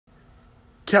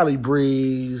Cali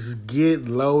Breeze, Get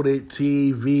Loaded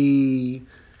TV.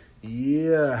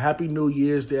 Yeah, Happy New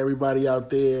Year's to everybody out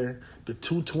there. The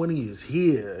 220 is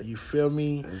here. You feel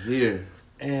me? It's here.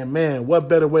 And man, what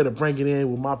better way to bring it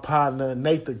in with my partner,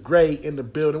 Nate the Great, in the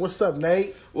building. What's up,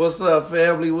 Nate? What's up,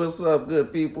 family? What's up,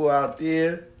 good people out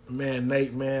there? Man,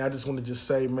 Nate, man, I just want to just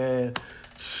say, man,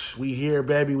 we here,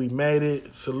 baby. We made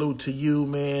it. Salute to you,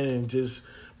 man, and just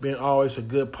being always a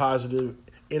good, positive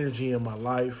energy in my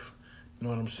life. You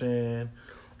know what I'm saying?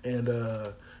 And,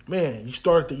 man, you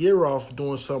started the year off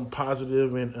doing something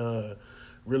positive and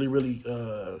really,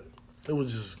 it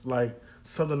was just like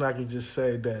something I can just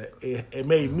say that it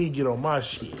made me get on my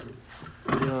shit.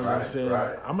 You know what I'm saying?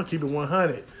 Right. I'm going to keep it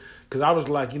 100 because I was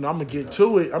like, I'm going to get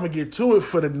to it. I'm going to get to it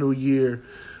for the new year.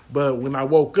 But when I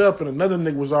woke up and another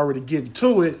nigga was already getting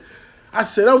to it, I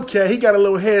said, okay, he got a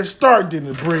little head start than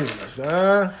the Breeze,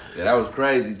 huh? Yeah, that was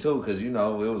crazy, too, because, it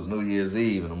was New Year's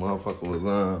Eve, and the motherfucker was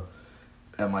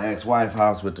at my ex-wife's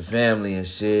house with the family and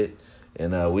shit,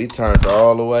 and we turned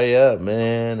all the way up,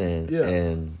 man,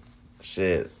 and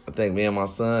shit, I think me and my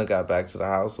son got back to the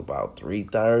house about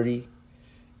 3:30,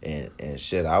 and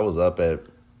shit, I was up at,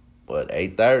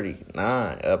 8:30,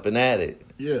 9, up and at it.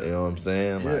 Yeah. You know what I'm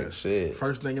saying? Yeah. Like, shit.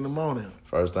 First thing in the morning.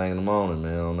 First thing in the morning,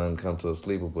 man. Don't nothing come to a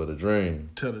sleeper but a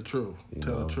dream. Tell the truth.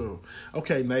 Tell know? the truth.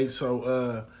 Okay, Nate,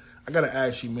 so I got to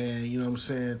ask you, man, you know what I'm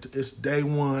saying? It's day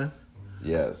one.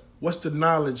 Yes. What's the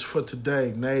knowledge for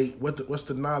today, Nate? What's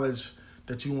the knowledge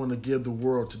that you want to give the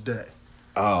world today?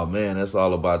 Oh, man, it's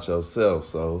all about yourself.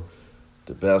 So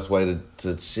the best way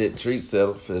to treat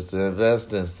self is to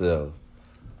invest in self.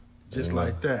 Just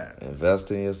like that.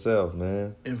 Invest in yourself,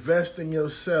 man. Invest in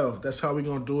yourself. That's how we're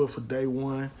going to do it for day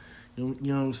one. You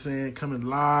know what I'm saying? Coming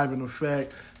live in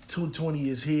effect. 220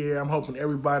 is here. I'm hoping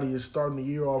everybody is starting the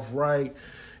year off right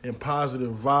and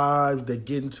positive vibes. They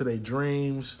get into their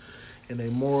dreams and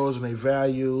their morals and their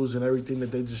values and everything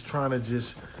that they just trying to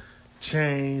just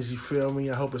change. You feel me?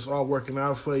 I hope it's all working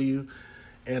out for you.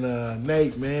 And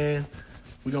Nate, man,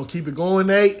 we going to keep it going,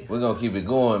 Nate? We're going to keep it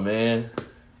going, man.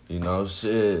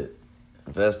 Shit.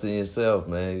 Invest in yourself,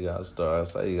 man. You gotta start. I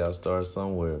say you gotta start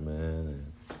somewhere, man.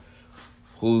 And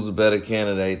who's a better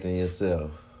candidate than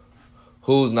yourself?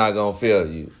 Who's not gonna fail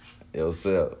you?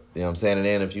 Yourself. You know what I'm saying? And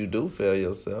then if you do fail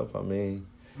yourself,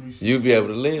 you'll be able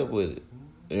to live with it.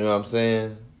 You know what I'm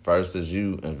saying? Versus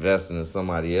you investing in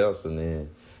somebody else and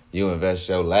then you invest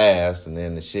your last and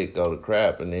then the shit go to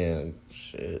crap and then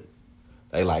shit.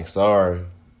 They like, sorry.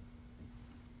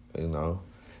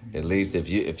 At least if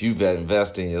you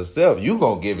invest in yourself, you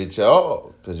gonna give it your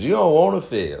all because you don't want to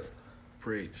fail.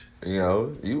 Preach.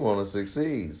 You want to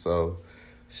succeed. So,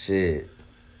 shit.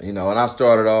 And I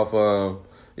started off.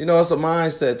 It's a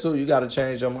mindset too. You got to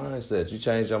change your mindset. You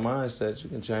change your mindset, you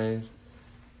can change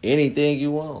anything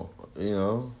you want.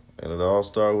 And it all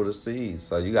starts with a seed.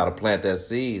 So you got to plant that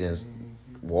seed and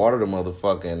water the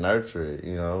motherfucker and nurture it.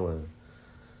 And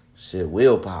shit,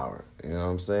 willpower. You know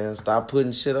what I'm saying? Stop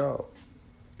putting shit off.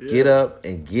 Yeah. Get up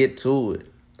and get to it.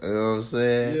 You know what I'm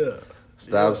saying? Yeah.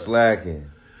 Stop slacking.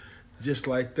 Just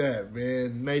like that,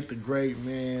 man. Nate the Great,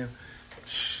 man.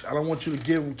 I don't want you to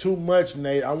give them too much,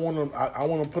 Nate. I want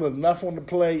to put enough on the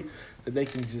plate that they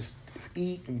can just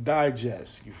eat and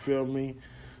digest. You feel me?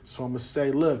 So I'm going to say,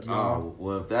 look, y'all.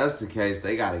 Well, if that's the case,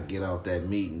 they got to get off that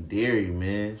meat and dairy,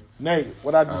 man. Nate,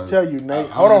 what I just tell you, Nate.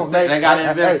 Hold on, Nate. They got to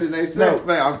invest in themselves,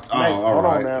 man. Hold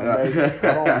on now,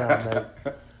 Nate.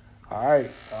 All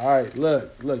right.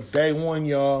 Look, day one,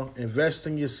 y'all. Invest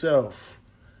in yourself.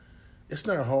 It's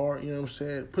not hard, you know what I'm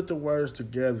saying? Put the words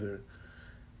together.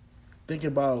 Think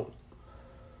about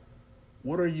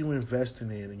what are you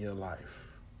investing in your life?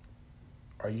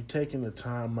 Are you taking the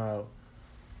time out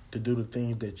to do the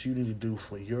things that you need to do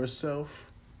for yourself?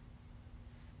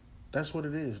 That's what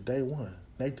it is, day one.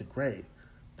 Nate the Great.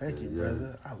 Thank you,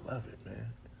 brother. I love it,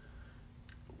 man.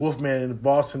 Wolfman and the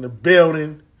boss in the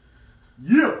building.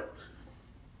 Yeah.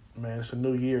 Man, it's a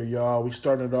new year, y'all. We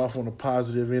starting it off on a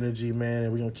positive energy, man,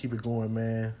 and we're going to keep it going,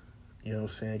 man. You know what I'm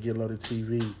saying? Get Loaded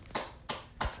TV.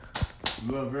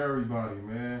 Love everybody,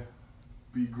 man.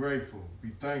 Be grateful. Be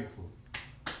thankful.